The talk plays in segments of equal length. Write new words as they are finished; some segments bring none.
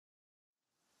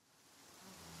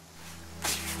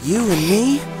you and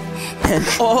me, and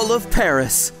all of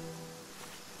Paris.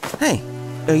 Hey,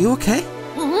 are you okay?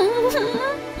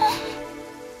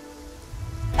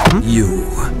 You.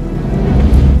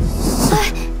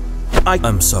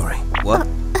 I'm sorry. What?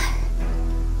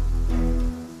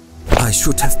 I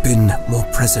should have been more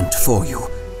present for you.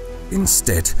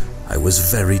 Instead, I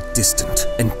was very distant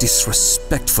and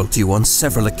disrespectful to you on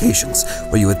several occasions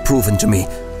where you had proven to me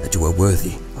that you were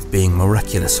worthy of being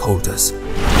miraculous holders.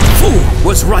 Fu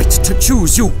was right to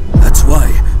choose you. That's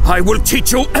why I will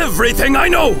teach you everything I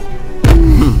know.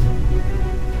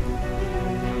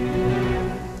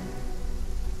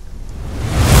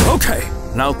 Okay,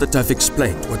 now that I've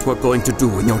explained what we're going to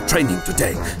do in your training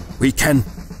today, we can...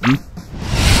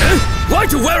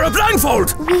 Why'd you wear a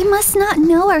blindfold? We must not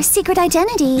know our secret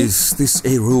identity. Is this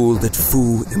a rule that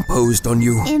Fu imposed on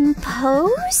you?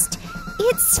 Imposed?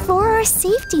 It's for our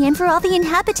safety and for all the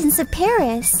inhabitants of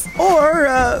Paris.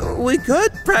 Or, we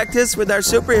could practice with our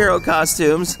superhero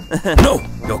costumes. No!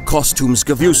 Your costumes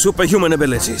give you superhuman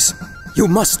abilities. You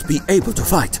must be able to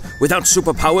fight without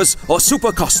superpowers or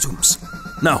super costumes.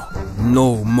 Now,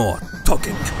 no more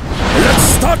talking. Let's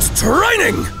start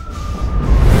training!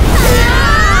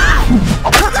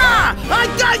 I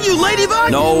got you,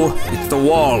 Ladybug! No, it's the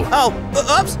wall. Oh,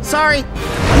 oops, sorry.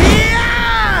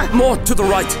 Yeah! More to the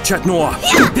right, Chat Noir.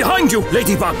 Yeah! Behind you,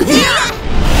 Ladybug. Yeah!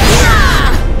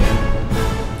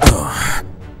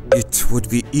 It would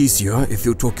be easier if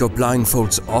you took your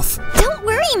blindfolds off. Don't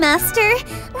worry, Master.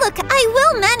 Look, I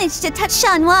will manage to touch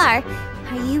Chat Noir.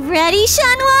 Are you ready,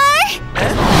 Chat Noir?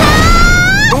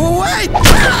 Wait!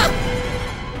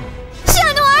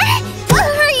 Chat Noir?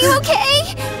 Are you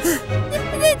okay?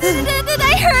 Did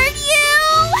I hurt you?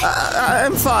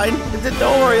 I'm fine.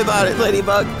 Don't worry about it,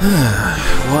 Ladybug.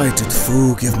 Why did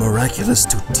Fu give Miraculous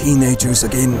to teenagers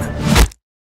again?